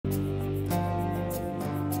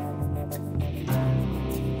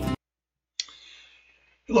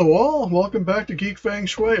Hello all, welcome back to Geek Feng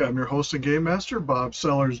Shui. I'm your host and game master, Bob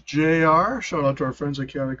Sellers Jr. Shout out to our friends at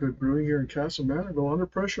Chaotic Good Brewing here in Casa Manorville, under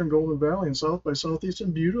pressure in Golden Valley and South by Southeast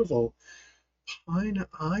in beautiful Pine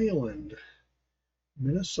Island,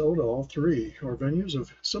 Minnesota. All three are venues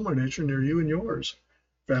of similar nature near you and yours.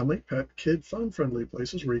 Family, pet, kid, fun-friendly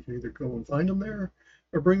places where you can either go and find them there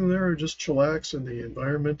or bring them there or just chillax in the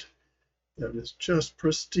environment that is just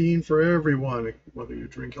pristine for everyone, whether you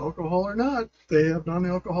drink alcohol or not. They have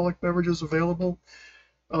non-alcoholic beverages available,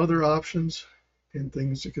 other options, and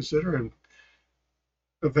things to consider, and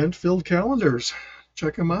event-filled calendars.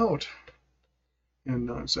 Check them out. And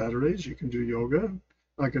on Saturdays, you can do yoga. I'm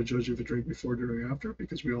not going to judge you if you drink before, during, or after,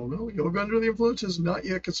 because we all know yoga under the influence is not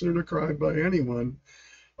yet considered a crime by anyone,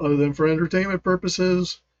 other than for entertainment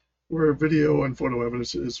purposes, where video and photo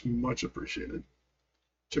evidence is much appreciated.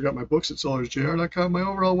 Check out my books at sellersjr.com, my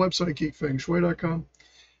overall website, geekfengshui.com,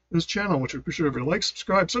 this channel, which I appreciate if you like,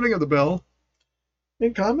 subscribe, setting up the bell,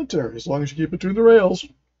 and commentary, as long as you keep it between the rails.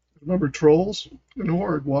 Remember, trolls and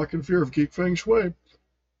horde walk in fear of Geek Feng Shui,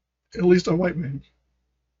 at least on White Man.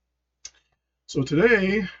 So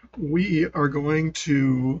today, we are going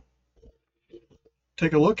to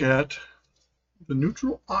take a look at the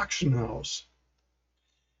Neutral Auction House.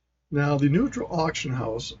 Now, the Neutral Auction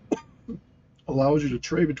House allows you to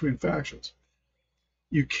trade between factions.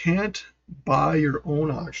 You can't buy your own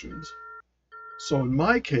auctions. So in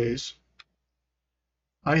my case,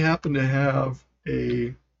 I happen to have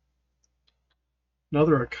another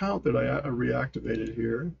account that I reactivated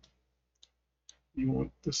here.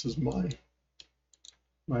 This is my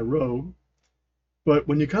rogue. But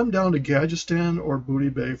when you come down to Gadgetstan or Booty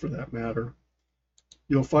Bay for that matter,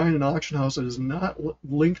 you'll find an auction house that is not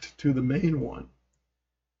linked to the main one.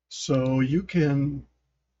 So you can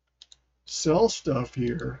sell stuff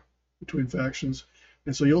here between factions,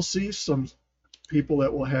 and so you'll see some people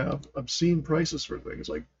that will have obscene prices for things,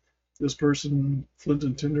 like this person, Flint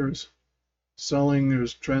and Tinder, is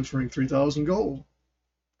transferring 3,000 gold.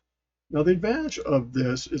 Now the advantage of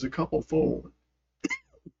this is a couple fold.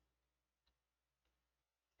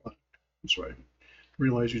 That's right.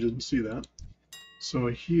 Realize you didn't see that. So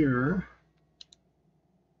here,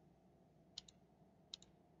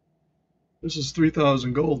 this is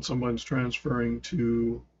 3,000 gold someone's transferring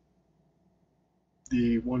to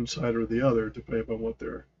the one side or the other, depending upon what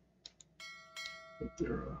their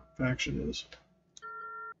faction is.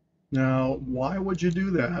 Now, why would you do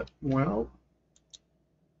that? Well,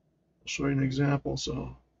 I'll show you an example.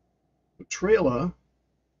 So, the trailer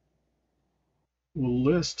will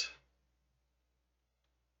list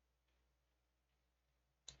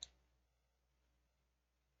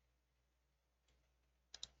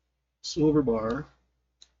silver bar.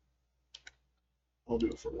 I'll do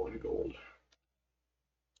it for 1 gold.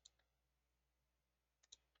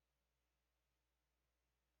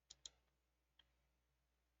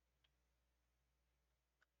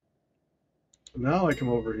 So now I come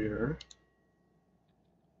over here,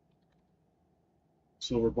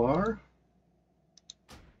 silver bar,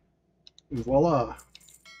 and voila,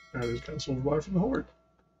 I just got a silver bar from the horde.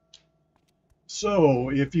 So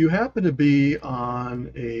if you happen to be on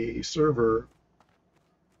a server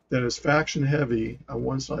that is faction heavy on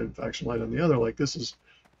one side and faction light on the other, like this is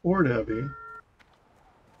horde heavy,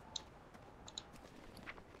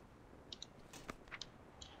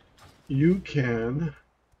 you can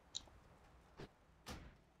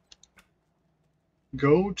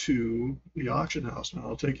go to the auction house. Now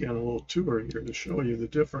I'll take you on a little tour here to show you the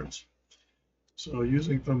difference. So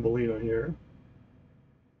using Thumbelina here,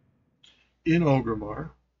 in Ogrimmar,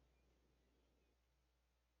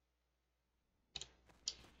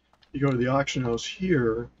 you go to the auction house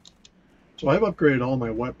here. So I've upgraded all my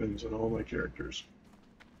weapons and all my characters.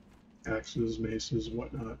 Axes, maces,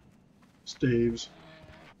 whatnot, staves.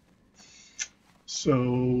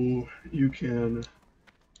 So you can,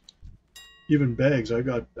 even bags, I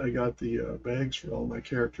got the bags for all my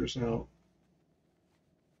characters now.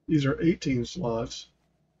 These are 18 slots,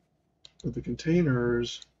 but the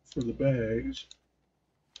containers for the bags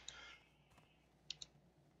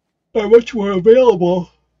are much more available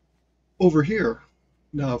over here.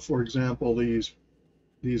 Now, for example, these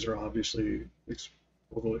are obviously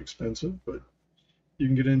overly expensive, but you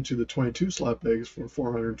can get into the 22 slot bags for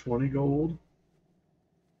 420 gold,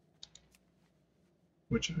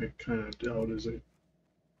 which I kind of doubt is a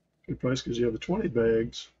good price, because you have the 20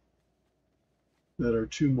 bags that are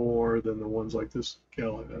 2 more than the ones like this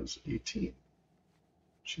gal has 18.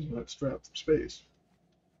 She's not strapped for space.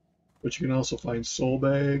 But you can also find soul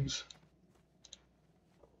bags,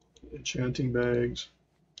 enchanting bags,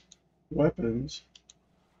 weapons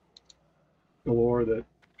galore that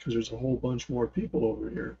because there's a whole bunch more people over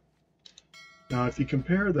here. Now, if you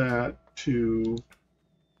compare that to,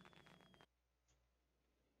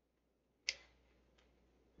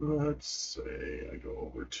 let's say I go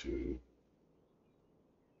over to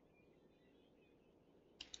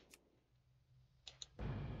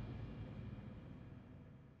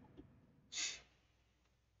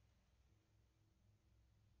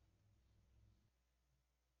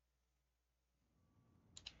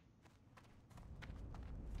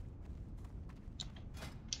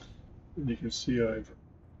and you can see I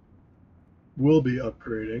will be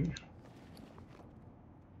upgrading.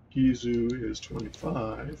 Gizu is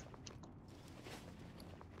 25.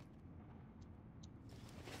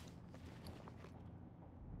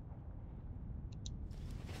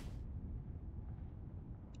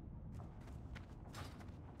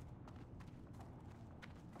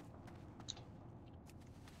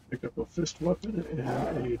 Pick up a fist weapon and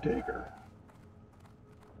a dagger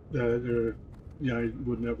that I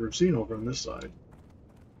would never have seen over on this side.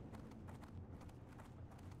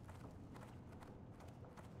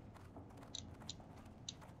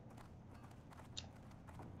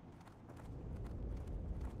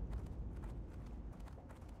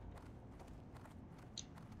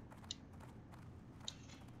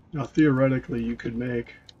 Now, theoretically, you could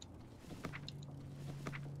make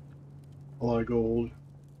a lot of gold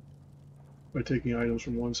by taking items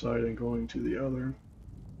from one side and going to the other.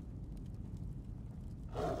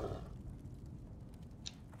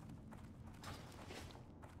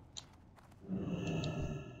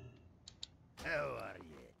 How are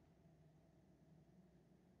you?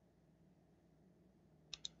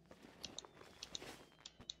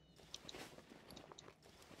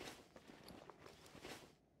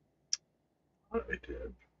 I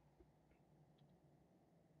did.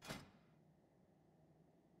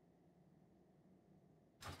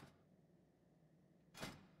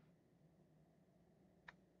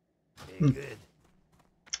 Good.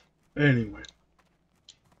 Anyway.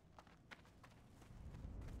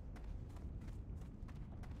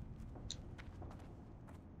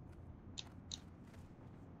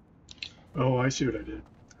 Oh, I see what I did.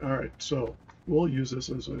 All right, so we'll use this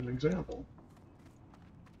as an example.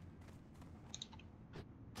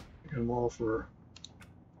 Get them all for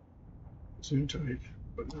zoom tight,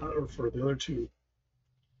 but not or for the other two.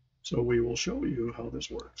 So we will show you how this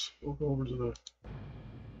works. We'll go over to the.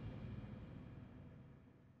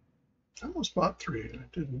 I almost bought 3. I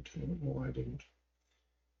didn't. I don't know why I didn't.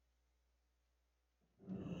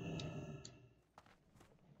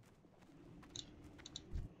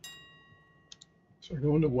 So I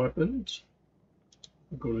go into weapons.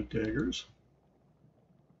 I'll go to daggers.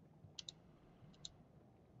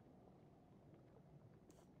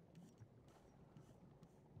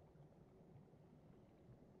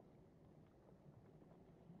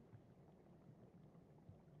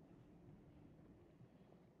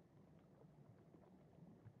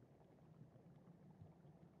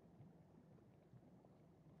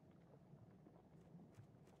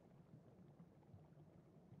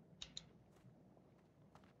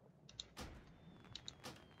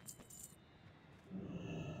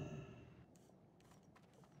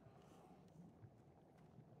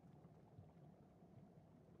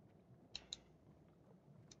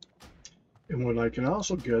 And what I can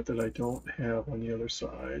also get that I don't have on the other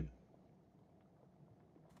side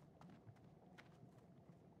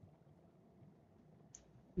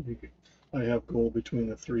I have gold between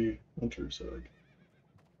the 3 hunters that I can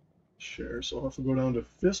share. So I'll have to go down to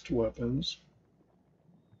fist weapons.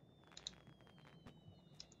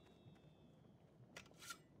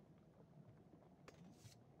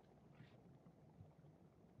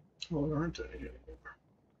 Well, there aren't any anymore.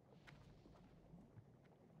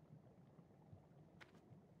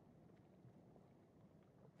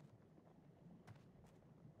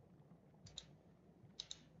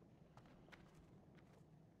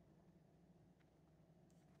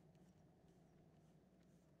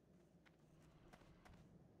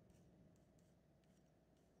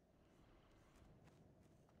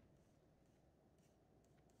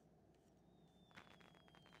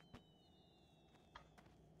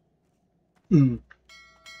 Hmm.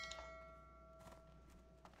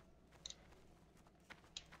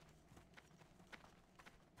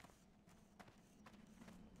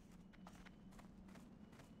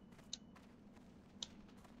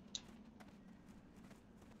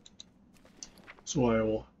 So I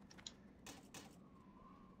will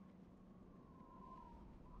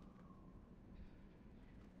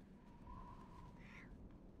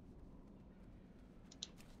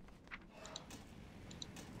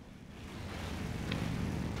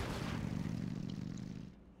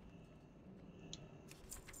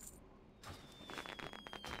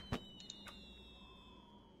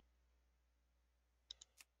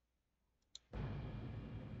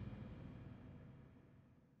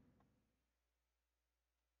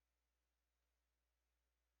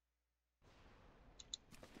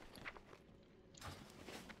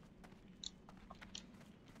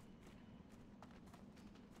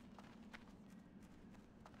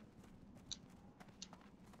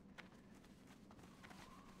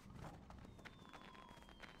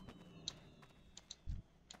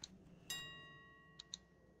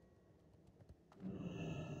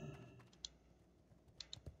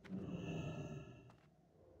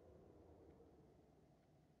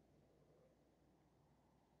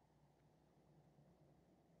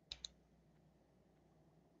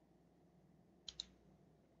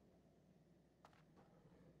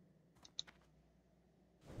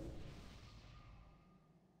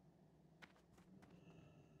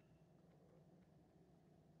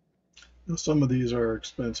Now, some of these are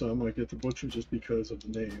expensive. I'm going to get the Butcher just because of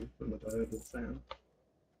the name. I'm a Diablo fan.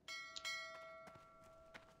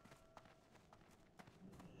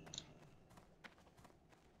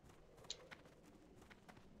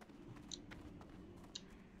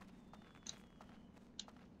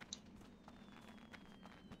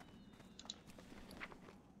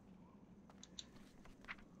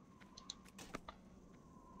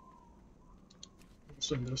 I'll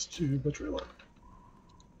send this to Betrayal.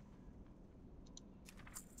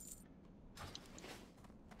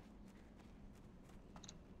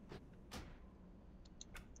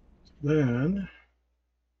 Then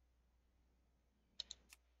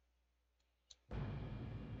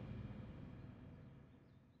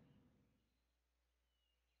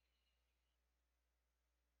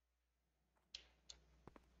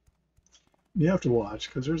you have to watch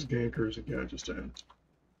because there's gankers and gadgets in.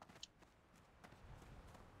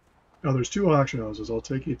 Now there's two auction houses. I'll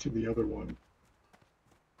take you to the other one.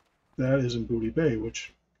 That is in Booty Bay,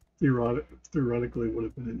 which theoretically would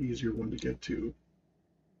have been an easier one to get to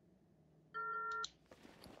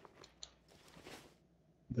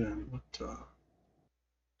than what. To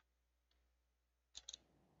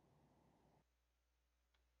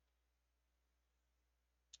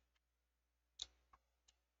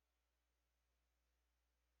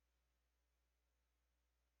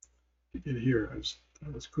get here.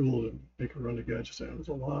 That was cool to make a run to gadgets. There was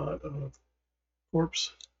a lot of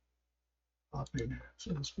corpse hopping,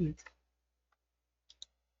 so to speak.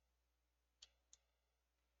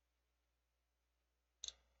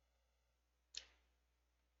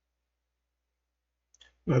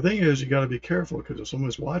 The thing is, you got to be careful because if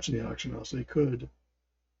someone's watching the auction house, they could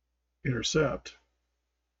intercept.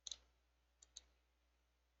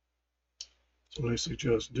 So what I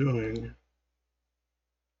suggest doing is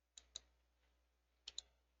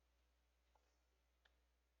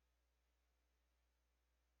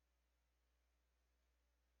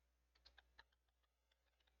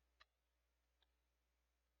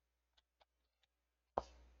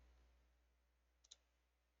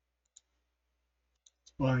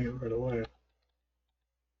buying it right away.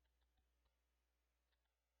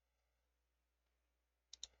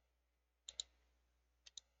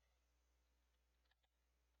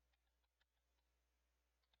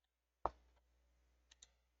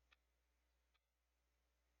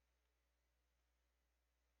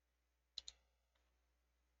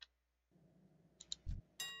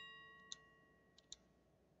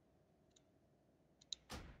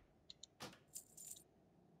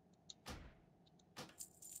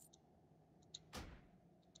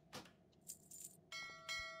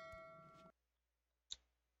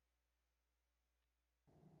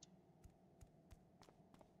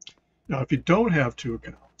 Now, if you don't have two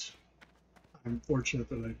accounts, I'm fortunate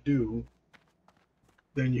that I do,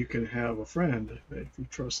 then you can have a friend, if you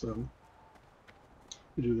trust them,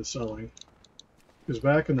 to do the selling. Because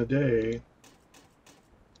back in the day,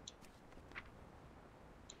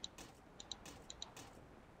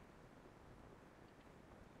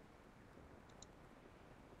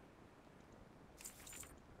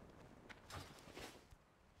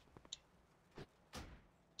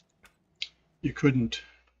 you couldn't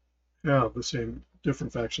have the same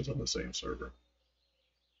different factions on the same server.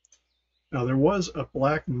 Now there was a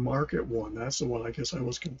black market one. That's the one I guess I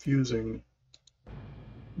was confusing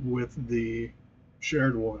with the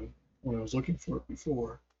shared one when I was looking for it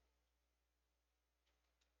before.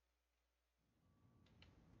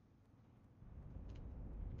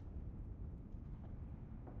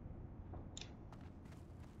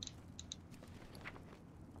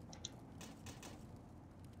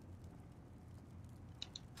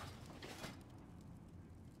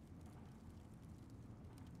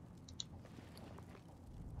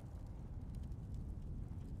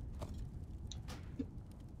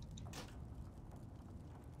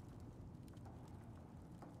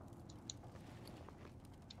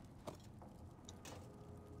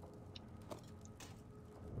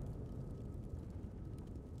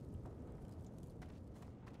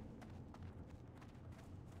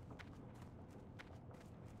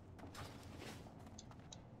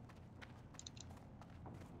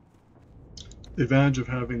 The advantage of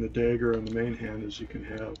having the dagger in the main hand is you can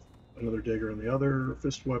have another dagger in the other,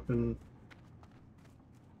 fist weapon,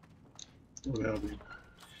 what have you.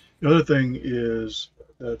 The other thing is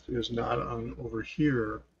that is not on over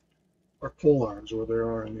here are pole arms where there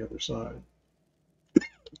are on the other side.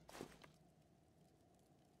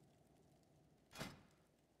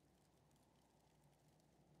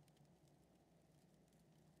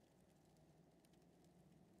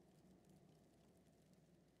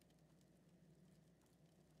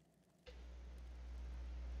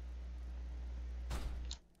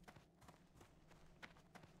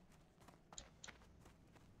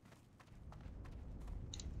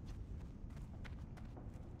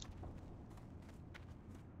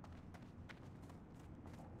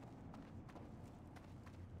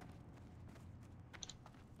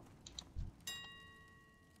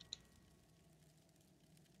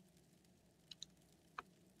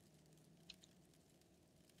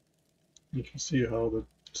 You can see how the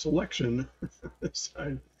selection this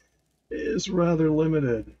side is rather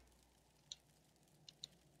limited.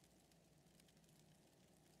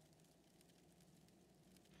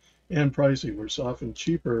 And pricey. We're often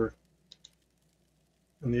cheaper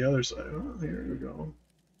on the other side. Oh, here we go.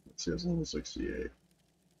 Let's see, it's level 68.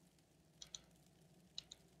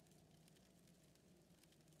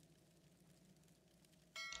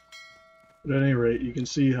 But at any rate, you can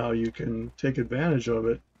see how you can take advantage of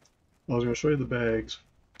it. I was going to show you the bags,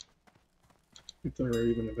 if they're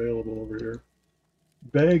even available over here.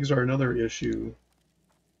 Bags are another issue.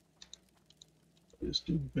 Just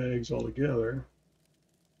do bags all together.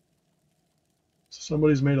 So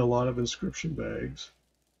somebody's made a lot of inscription bags.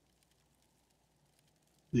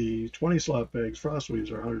 The 20 slot bags,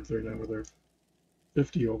 Frostweaves, are 139, where they're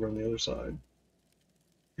 50 over on the other side.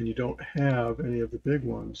 And you don't have any of the big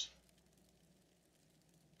ones.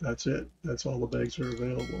 That's it. That's all the bags that are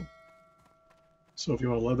available. So if you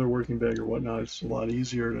want a leather working bag or whatnot, it's a lot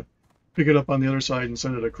easier to pick it up on the other side and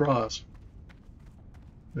send it across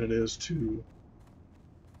than it is to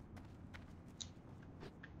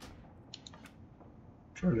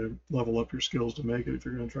try to level up your skills to make it if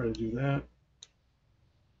you're going to try to do that.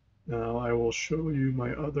 Now I will show you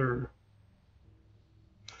my other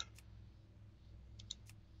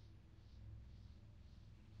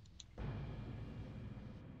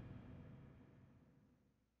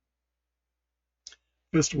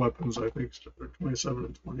fist weapons. I think are 27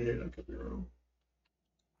 and 28. I could be wrong.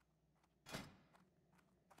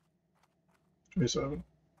 27.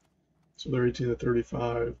 So they're 18 to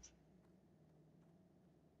 35.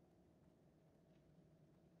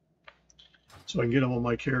 So I can get all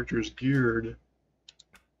my characters geared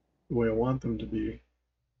the way I want them to be.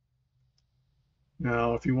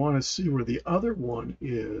 Now, if you want to see where the other one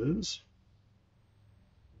is,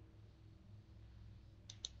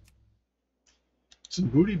 it's in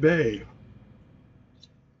Booty Bay.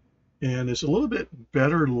 And it's a little bit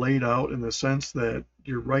better laid out in the sense that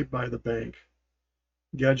you're right by the bank.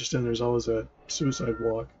 Gadgeton, there's always a suicide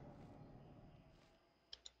walk.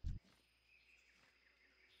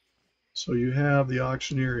 So you have the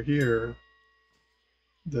auctioneer here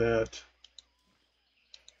that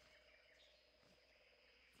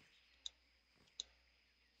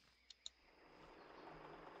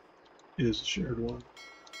is a shared one.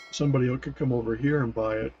 Somebody could come over here and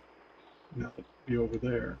buy it, and that would be over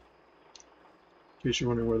there. In case you're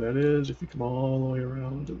wondering where that is, if you come all the way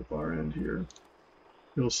around to the far end here,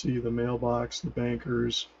 you'll see the mailbox, the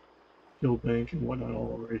bankers, guild bank, and whatnot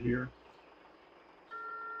all right here.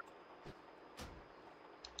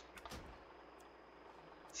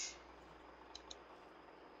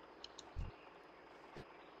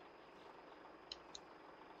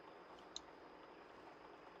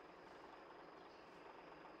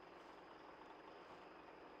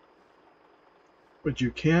 But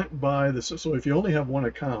you can't buy this. So if you only have one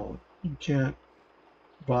account, you can't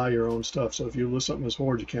buy your own stuff. So if you list something as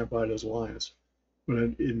Horde, you can't buy it as Alliance. But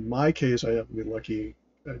in my case, I have to be lucky.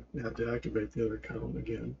 I have to activate the other account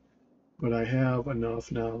again. But I have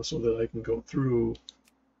enough now so that I can go through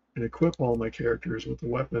and equip all my characters with the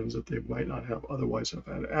weapons that they might not have otherwise have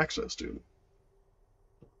had access to.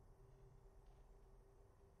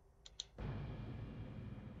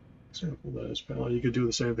 Example that is panel. You could do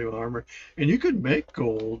the same thing with armor, and you could make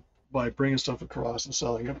gold by bringing stuff across and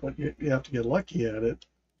selling it, but you have to get lucky at it.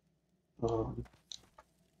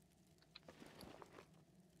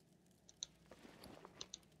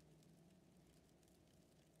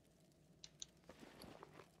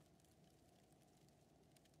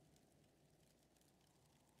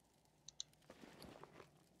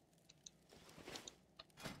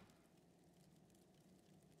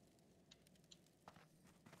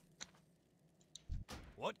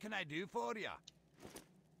 What can I do for you?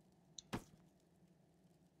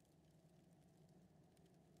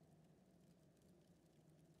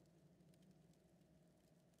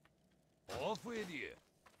 Off with you.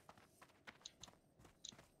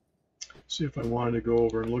 See if I wanted to go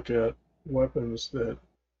over and look at weapons that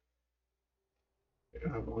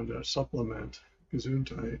I wanted to supplement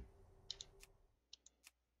Gesundheit.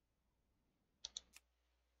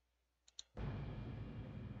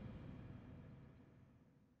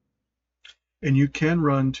 And you can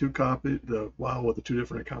run two copy the WoW with the two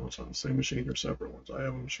different accounts on the same machine or separate ones. I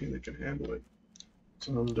have a machine that can handle it.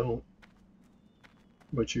 Some don't.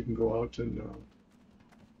 But you can go out and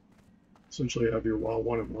essentially have your WoW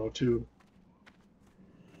 1 and WoW 2.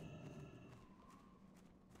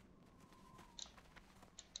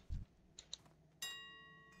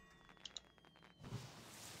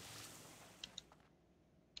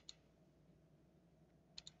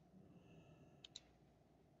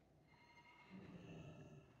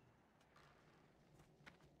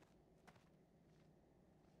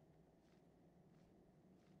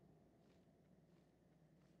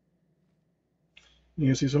 You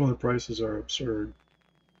can see some of the prices are absurd.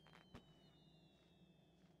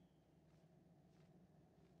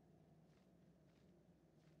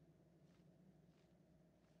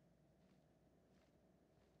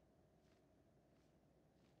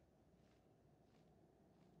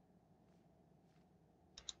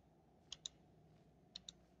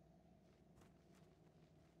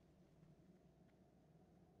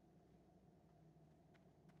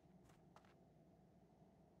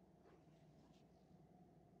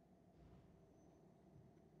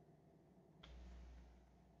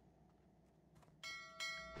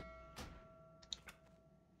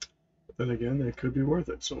 But then again, they could be worth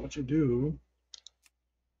it. So what you do,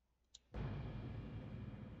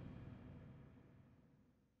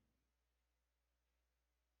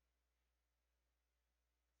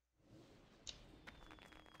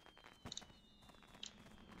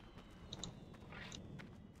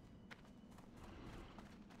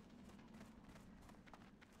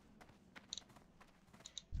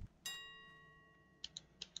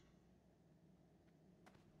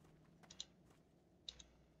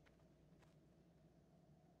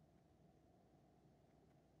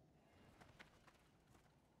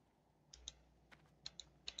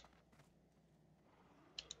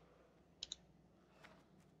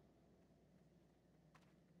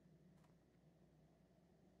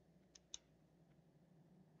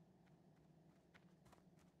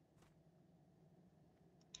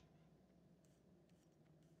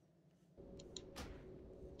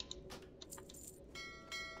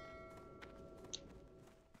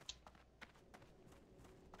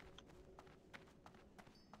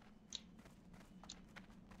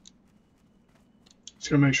 just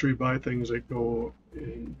gonna make sure you buy things that go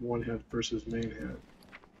in one hand versus main hand.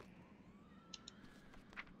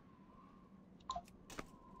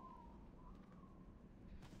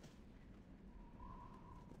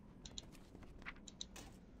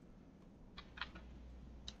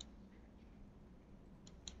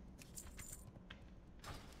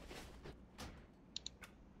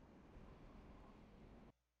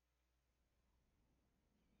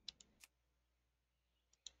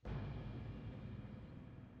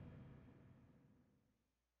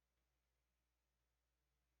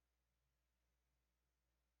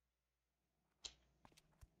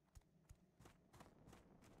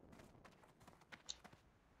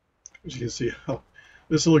 As you can see, how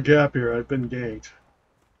this little gap here, I've been ganked.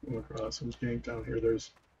 Come across, I'm ganked down here. There's,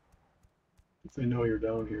 if they know you're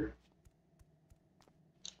down here.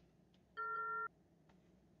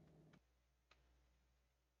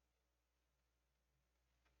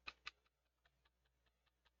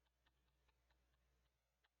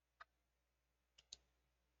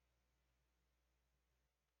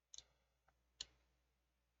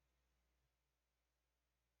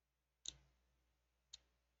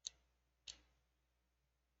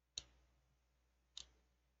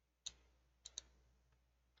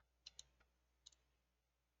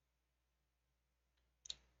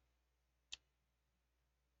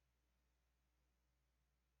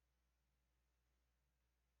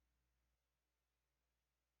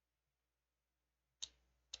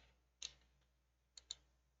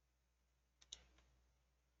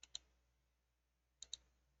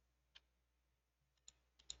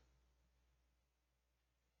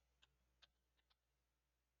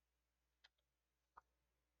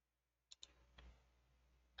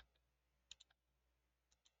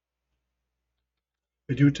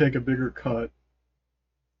 They do take a bigger cut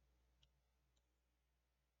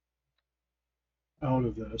out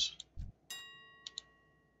of this.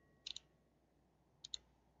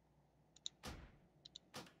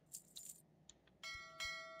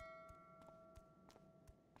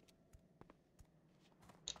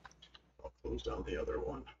 I'll close down the other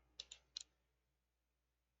one.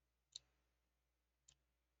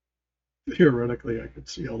 Theoretically, I could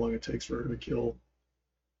see how long it takes for her to kill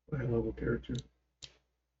a high level character.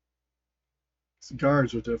 The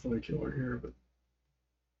guards would definitely kill her here, but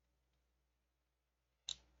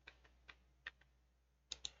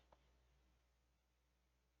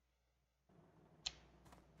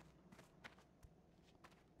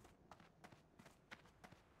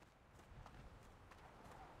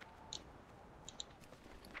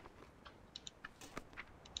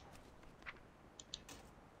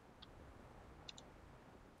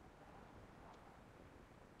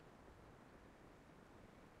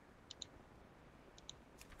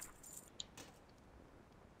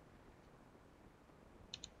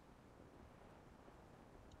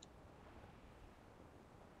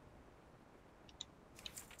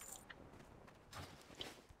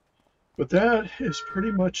that is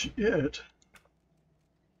pretty much it.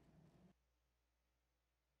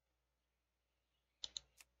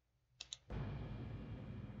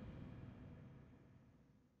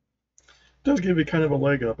 does give you kind of a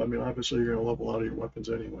leg up. I mean, obviously you're going to level out of your weapons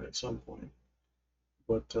anyway at some point,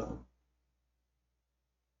 but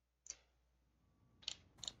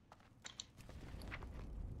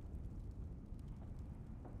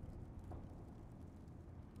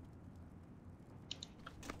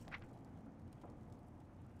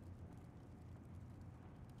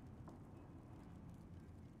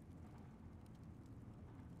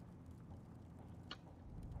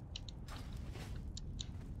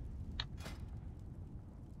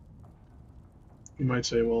you might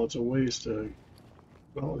say, well, it's a waste.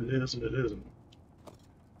 Well, it is and it isn't.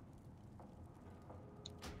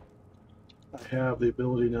 I have the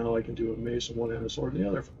ability now. I can do a mace in one hand, a sword in the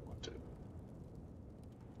other if I want to.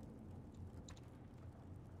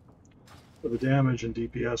 But the damage and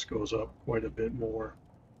DPS goes up quite a bit more.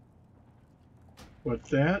 But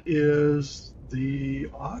that is the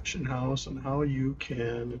auction house and how you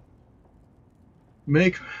can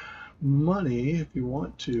make money if you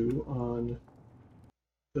want to on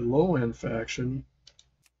the low end faction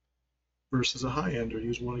versus a high ender.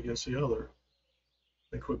 Use one against the other.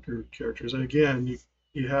 Equip your characters. And again,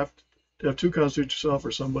 you have to have two constitute yourself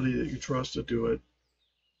or somebody that you trust to do it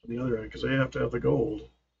on the other end, because they have to have the gold.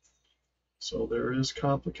 So there is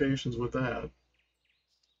complications with that.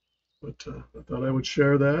 But I thought I would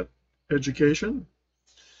share that education.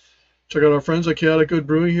 Check out our friends at Chaotic Good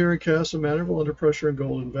Brewing here in Casa Manorville, Under Pressure in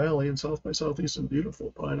Golden Valley, and South by Southeast and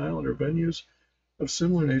beautiful Pine Island are venues of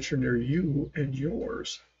similar nature near you and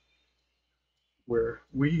yours, where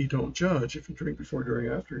we don't judge if you drink before, during,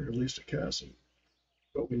 after you're released at Casa,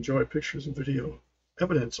 but we enjoy pictures and video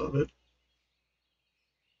evidence of it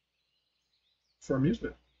for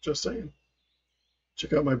amusement. Just saying.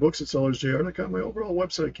 Check out my books at sellersjr.com, my overall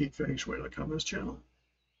website, geekfengshui.com, this channel.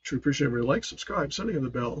 Truly appreciate every like, subscribe, sending in the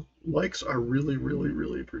bell. Likes are really, really,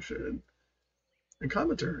 really appreciated. And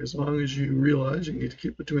commentary, as long as you realize you need to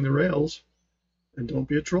keep between the rails and don't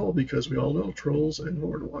be a troll, because we all know trolls and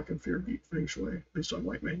Horde walk in fear, geek feng shui, based on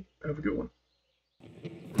white mane. Have a good one.